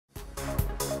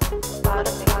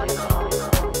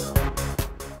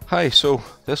Hi, so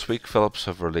this week Philips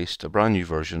have released a brand new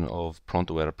version of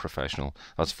Pronto Edit Professional.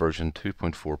 That's version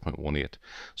 2.4.18.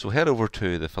 So head over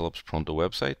to the Philips Pronto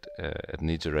website. It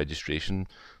needs a registration,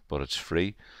 but it's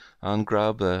free, and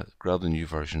grab the new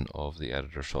version of the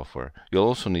editor software. You'll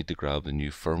also need to grab the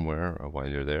new firmware while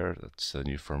you're there. That's the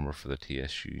new firmware for the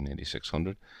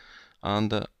TSU9600.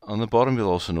 And on the bottom you'll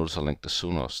also notice a link to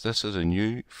Sonos. This is a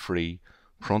new free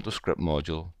ProntoScript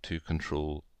module to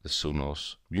control the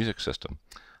Sonos music system.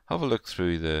 Have a look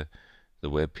through the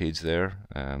web page there.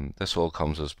 This all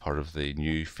comes as part of the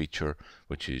new feature,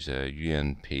 which is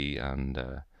UPnP and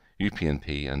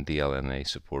DLNA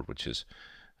support, which is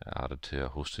added to a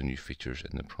host of new features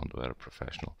in the Pronto Edit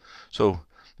Professional. So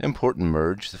import and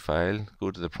merge the file. Go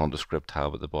to the ProntoScript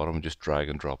tab at the bottom and just drag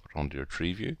and drop it onto your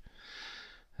tree view.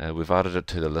 We've added it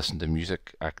to the listen to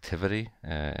music activity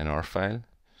in our file.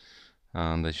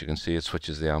 And as you can see, it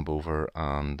switches the amp over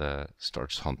and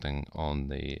starts hunting on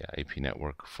the IP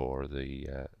network for the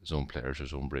zone players or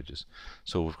zone bridges.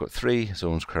 So we've got 3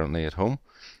 zones currently at home.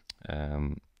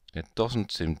 It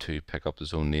doesn't seem to pick up the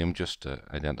zone name, just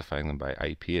identifying them by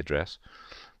IP address.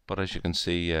 But as you can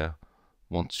see,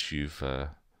 once you've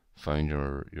found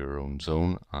your own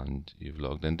zone and you've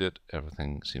logged into it,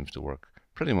 everything seems to work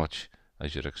pretty much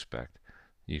as you'd expect.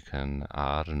 You can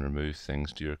add and remove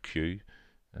things to your queue.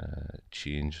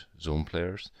 Change zone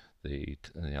players. The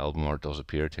album art does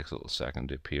appear, it takes a little second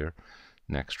to appear.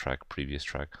 Next track, previous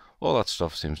track, all that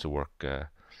stuff seems to work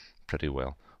pretty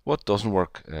well. What doesn't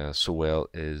work so well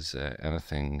is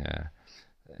anything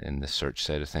in the search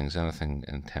side of things, anything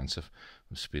intensive.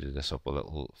 We've speeded this up a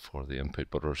little for the input,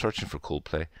 but we're searching for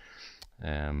Coldplay,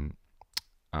 and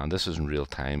this is in real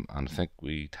time, and I think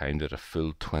we timed it a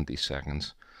full 20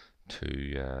 seconds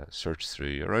to search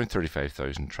through around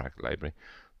 35,000 track library,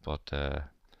 but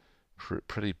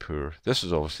pretty poor. This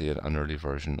is obviously an early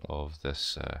version of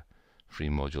this free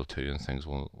module 2, and things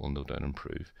will no doubt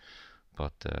improve.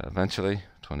 But eventually,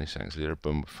 20 seconds later,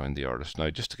 boom, we found the artist. Now,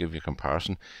 just to give you a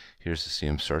comparison, here's the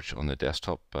same search on the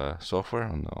desktop software,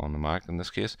 on the Mac in this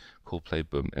case. Coldplay,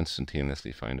 boom,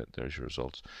 instantaneously found it. There's your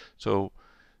results. So,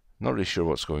 not really sure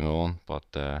what's going on, but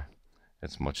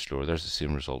it's much slower. There's the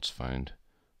same results found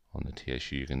on the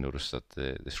TSU. You can notice that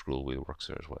the scroll wheel works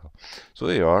there as well. So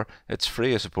there you are. It's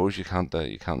free, I suppose. You can't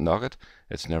knock it.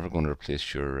 It's never going to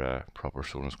replace your proper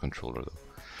Sonos controller, though.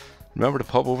 Remember to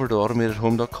pop over to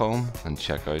automatedhome.com and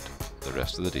check out the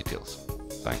rest of the details.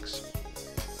 Thanks.